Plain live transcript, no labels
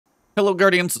Hello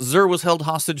Guardians, Xur was held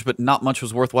hostage, but not much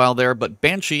was worthwhile there, but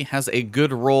Banshee has a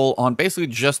good role on basically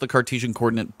just the Cartesian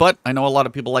coordinate, but I know a lot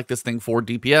of people like this thing for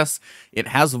DPS. It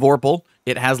has Vorpal,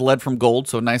 it has lead from gold,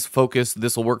 so nice focus.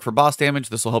 This will work for boss damage,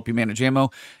 this will help you manage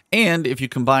ammo, and if you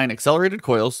combine accelerated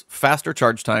coils, faster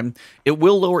charge time, it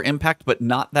will lower impact, but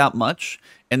not that much.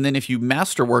 And then if you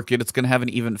masterwork it, it's going to have an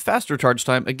even faster charge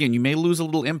time. Again, you may lose a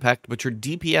little impact, but your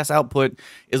DPS output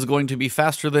is going to be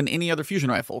faster than any other fusion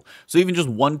rifle. So even just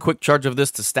one quick charge of this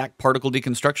to stack particle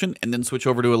deconstruction and then switch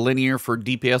over to a linear for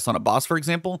DPS on a boss, for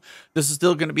example, this is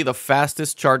still going to be the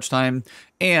fastest charge time.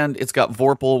 And it's got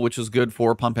Vorpal, which is good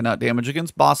for pumping out damage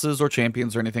against bosses or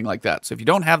champions or anything like that. So if you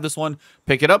don't have this one,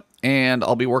 pick it up, and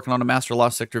I'll be working on a Master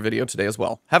Lost Sector video today as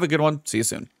well. Have a good one. See you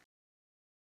soon.